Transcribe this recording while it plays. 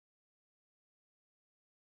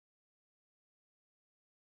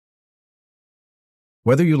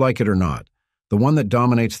Whether you like it or not, the one that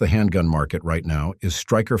dominates the handgun market right now is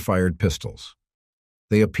striker-fired pistols.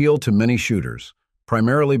 They appeal to many shooters,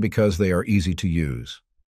 primarily because they are easy to use.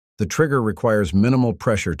 The trigger requires minimal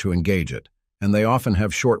pressure to engage it, and they often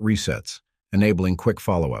have short resets, enabling quick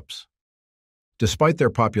follow-ups. Despite their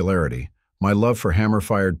popularity, my love for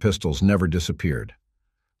hammer-fired pistols never disappeared.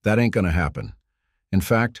 That ain't gonna happen. In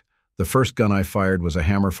fact, the first gun I fired was a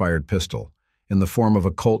hammer-fired pistol, in the form of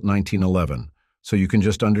a Colt 1911, so you can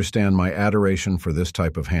just understand my adoration for this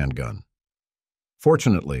type of handgun.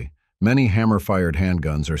 Fortunately, many hammer-fired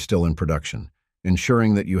handguns are still in production,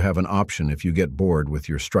 ensuring that you have an option if you get bored with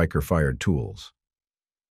your striker-fired tools.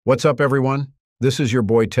 What's up, everyone? This is your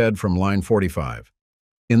boy Ted from Line 45.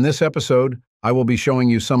 In this episode, I will be showing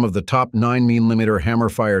you some of the top 9mm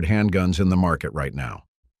hammer-fired handguns in the market right now.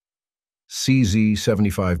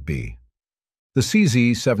 CZ75B. The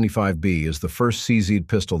CZ75B is the first CZ'd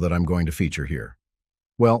pistol that I'm going to feature here.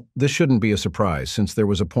 Well, this shouldn't be a surprise since there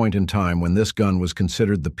was a point in time when this gun was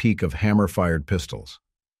considered the peak of hammer-fired pistols.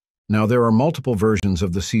 Now, there are multiple versions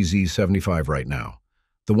of the CZ75 right now.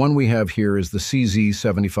 The one we have here is the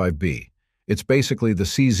CZ75B. It's basically the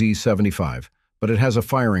CZ75, but it has a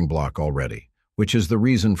firing block already, which is the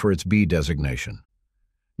reason for its B designation.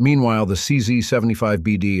 Meanwhile, the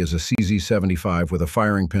CZ75BD is a CZ75 with a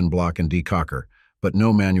firing pin block and decocker, but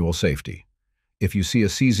no manual safety. If you see a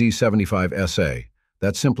CZ75SA,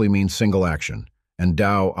 that simply means single action, and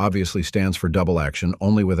DAO obviously stands for double action,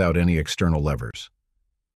 only without any external levers.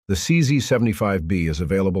 The CZ75B is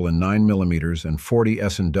available in 9mm and 40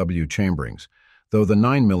 S&W chamberings, though the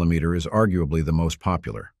 9mm is arguably the most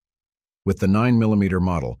popular. With the 9mm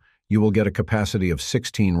model, you will get a capacity of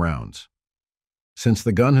 16 rounds. Since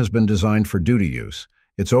the gun has been designed for duty use,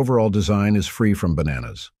 its overall design is free from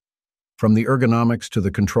bananas. From the ergonomics to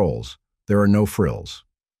the controls, there are no frills.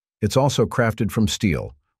 It's also crafted from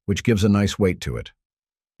steel, which gives a nice weight to it.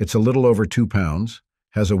 It's a little over 2 pounds,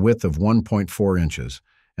 has a width of 1.4 inches,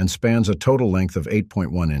 and spans a total length of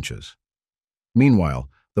 8.1 inches. Meanwhile,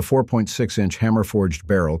 the 4.6-inch hammer-forged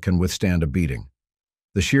barrel can withstand a beating.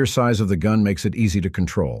 The sheer size of the gun makes it easy to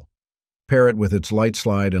control. Pair it with its light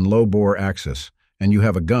slide and low-bore axis, and you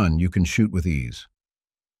have a gun you can shoot with ease.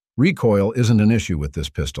 Recoil isn't an issue with this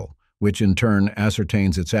pistol, which in turn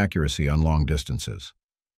ascertains its accuracy on long distances.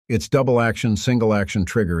 Its double-action, single-action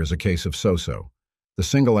trigger is a case of so-so. The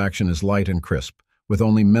single action is light and crisp, with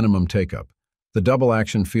only minimum take-up. The double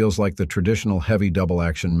action feels like the traditional heavy double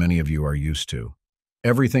action many of you are used to.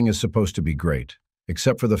 Everything is supposed to be great,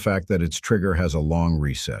 except for the fact that its trigger has a long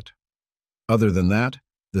reset. Other than that,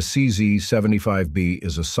 the CZ75B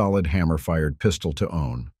is a solid hammer-fired pistol to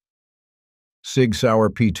own. Sig Sauer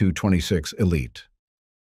P226 Elite.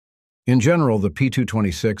 In general, the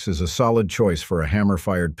P226 is a solid choice for a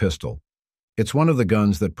hammer-fired pistol. It's one of the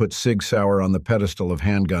guns that put Sig Sauer on the pedestal of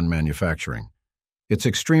handgun manufacturing. It's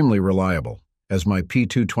extremely reliable, as my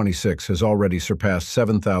P226 has already surpassed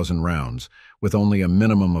 7,000 rounds with only a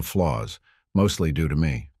minimum of flaws, mostly due to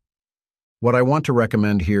me. What I want to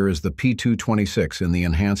recommend here is the P226 in the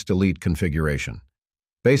Enhanced Elite configuration.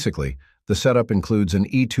 Basically, the setup includes an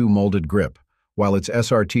E2 molded grip, while its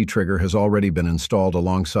SRT trigger has already been installed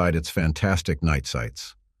alongside its fantastic night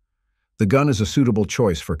sights. The gun is a suitable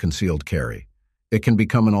choice for concealed carry. It can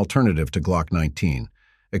become an alternative to Glock 19,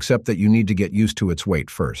 except that you need to get used to its weight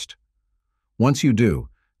first. Once you do,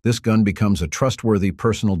 this gun becomes a trustworthy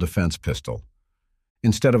personal defense pistol.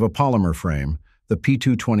 Instead of a polymer frame, the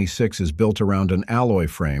P226 is built around an alloy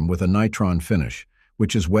frame with a nitron finish,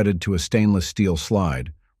 which is wedded to a stainless steel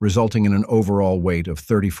slide, resulting in an overall weight of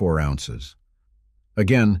 34 ounces.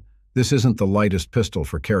 Again, this isn't the lightest pistol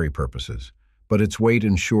for carry purposes, but its weight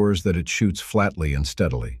ensures that it shoots flatly and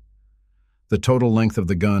steadily. The total length of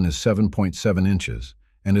the gun is 7.7 inches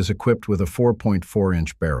and is equipped with a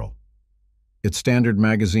 4.4-inch barrel. Its standard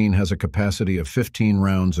magazine has a capacity of 15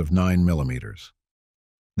 rounds of 9mm.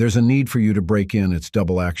 There's a need for you to break in its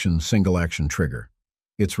double-action, single-action trigger.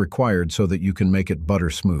 It's required so that you can make it butter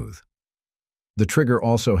smooth. The trigger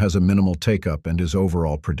also has a minimal take-up and is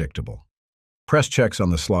overall predictable. Press checks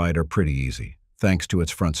on the slide are pretty easy, thanks to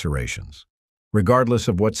its front serrations. Regardless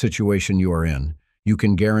of what situation you are in, you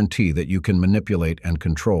can guarantee that you can manipulate and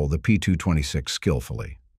control the P226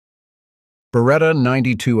 skillfully. Beretta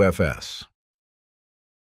 92FS.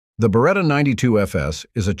 The Beretta 92FS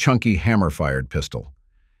is a chunky hammer-fired pistol.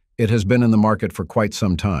 It has been in the market for quite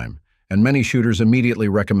some time, and many shooters immediately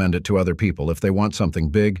recommend it to other people if they want something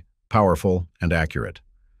big, powerful, and accurate.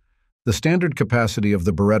 The standard capacity of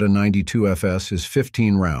the Beretta 92FS is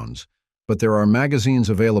 15 rounds, but there are magazines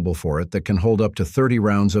available for it that can hold up to 30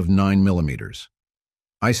 rounds of 9mm.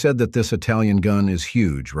 I said that this Italian gun is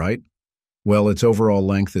huge, right? Well, its overall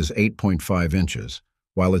length is 8.5 inches,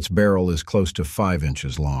 while its barrel is close to 5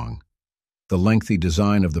 inches long. The lengthy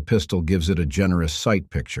design of the pistol gives it a generous sight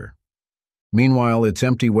picture. Meanwhile, its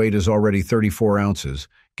empty weight is already 34 ounces,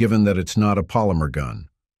 given that it's not a polymer gun.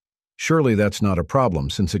 Surely that's not a problem,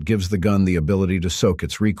 since it gives the gun the ability to soak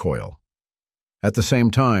its recoil. At the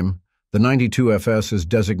same time, the 92FS is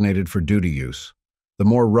designated for duty use. The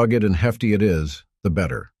more rugged and hefty it is, the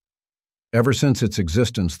better. Ever since its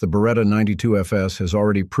existence, the Beretta 92FS has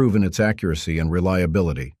already proven its accuracy and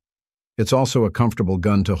reliability. It's also a comfortable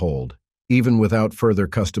gun to hold, even without further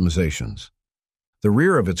customizations. The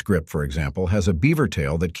rear of its grip, for example, has a beaver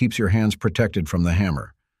tail that keeps your hands protected from the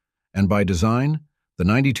hammer. And by design, the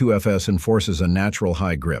 92FS enforces a natural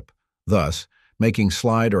high grip, thus making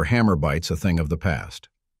slide or hammer bites a thing of the past.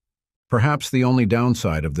 Perhaps the only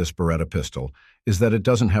downside of this Beretta pistol is that it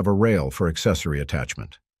doesn't have a rail for accessory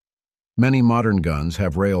attachment. Many modern guns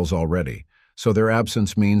have rails already, so their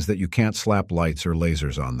absence means that you can't slap lights or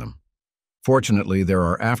lasers on them. Fortunately, there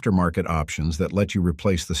are aftermarket options that let you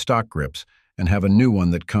replace the stock grips and have a new one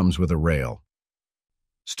that comes with a rail.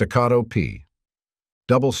 Staccato P.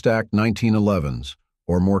 Double-stacked 1911s,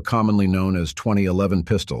 or more commonly known as 2011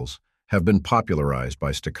 pistols, have been popularized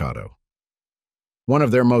by Staccato. One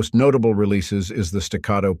of their most notable releases is the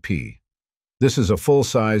Staccato P. This is a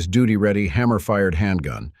full-size, duty-ready, hammer-fired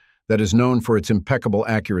handgun that is known for its impeccable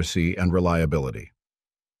accuracy and reliability.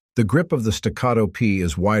 The grip of the Staccato P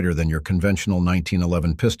is wider than your conventional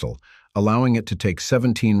 1911 pistol, allowing it to take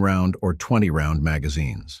 17-round or 20-round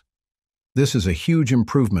magazines. This is a huge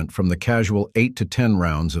improvement from the casual 8 to 10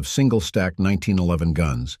 rounds of single-stack 1911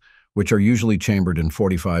 guns, which are usually chambered in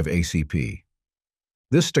 .45 ACP.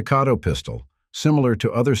 This Staccato pistol, similar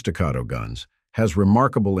to other Staccato guns, has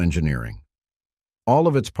remarkable engineering. All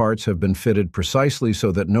of its parts have been fitted precisely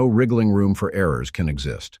so that no wriggling room for errors can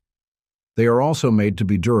exist. They are also made to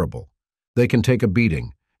be durable. They can take a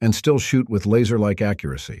beating and still shoot with laser-like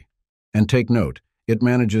accuracy. And take note, it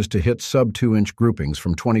manages to hit sub-2-inch groupings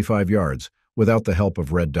from 25 yards without the help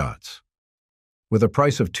of red dots. With a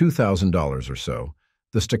price of $2,000 or so,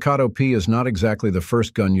 the Staccato P is not exactly the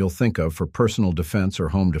first gun you'll think of for personal defense or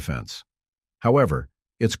home defense. However,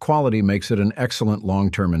 its quality makes it an excellent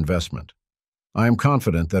long-term investment. I am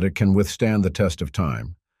confident that it can withstand the test of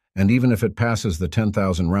time, and even if it passes the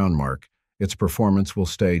 10,000 round mark, its performance will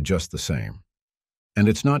stay just the same. And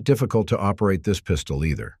it's not difficult to operate this pistol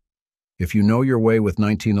either. If you know your way with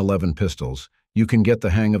 1911 pistols, you can get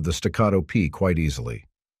the hang of the Staccato P quite easily.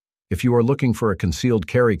 If you are looking for a concealed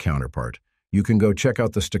carry counterpart, you can go check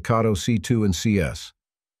out the Staccato C2 and CS,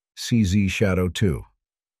 CZ Shadow 2.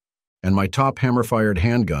 And my top hammer-fired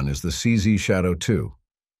handgun is the CZ Shadow 2.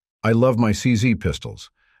 I love my CZ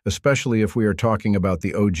pistols, especially if we are talking about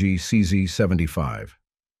the OG CZ75.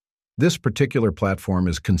 This particular platform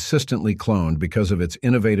is consistently cloned because of its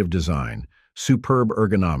innovative design, superb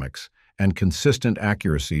ergonomics, and consistent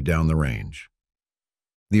accuracy down the range.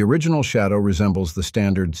 The original Shadow resembles the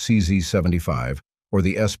standard CZ75 or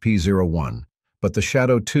the SP01, but the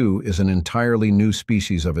Shadow 2 is an entirely new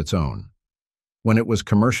species of its own. When it was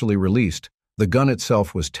commercially released, the gun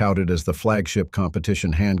itself was touted as the flagship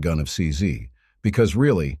competition handgun of CZ, because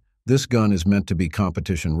really, this gun is meant to be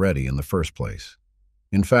competition-ready in the first place.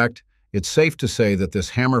 In fact, it's safe to say that this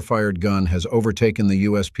hammer-fired gun has overtaken the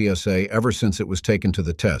USPSA ever since it was taken to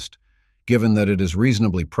the test, given that it is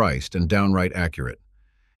reasonably priced and downright accurate.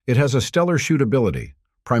 It has a stellar shootability,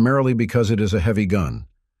 primarily because it is a heavy gun.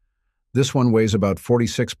 This one weighs about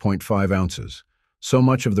 46.5 ounces, so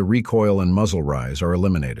much of the recoil and muzzle rise are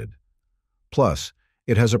eliminated. Plus,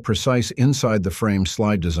 it has a precise inside-the-frame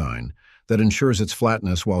slide design that ensures its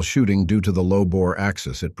flatness while shooting due to the low-bore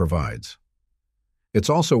axis it provides. It's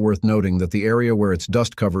also worth noting that the area where its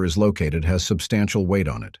dust cover is located has substantial weight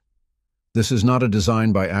on it. This is not a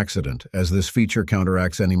design by accident, as this feature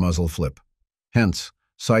counteracts any muzzle flip. Hence,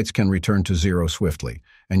 sights can return to zero swiftly,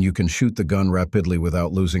 and you can shoot the gun rapidly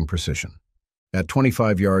without losing precision. At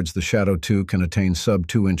 25 yards, the Shadow 2 can attain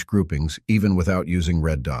sub-2-inch groupings even without using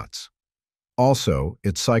red dots. Also,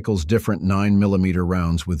 it cycles different 9mm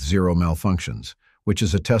rounds with zero malfunctions, which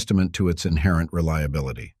is a testament to its inherent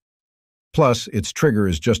reliability. Plus, its trigger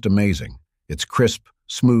is just amazing. It's crisp,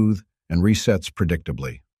 smooth, and resets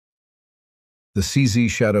predictably. The CZ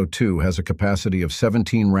Shadow 2 has a capacity of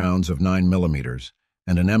 17 rounds of 9mm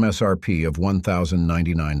and an MSRP of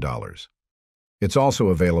 $1,099. It's also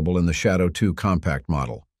available in the Shadow 2 compact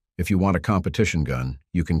model. If you want a competition gun,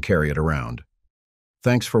 you can carry it around.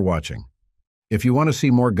 Thanks for watching. If you want to see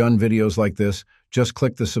more gun videos like this, just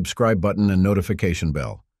click the subscribe button and notification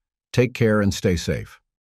bell. Take care and stay safe.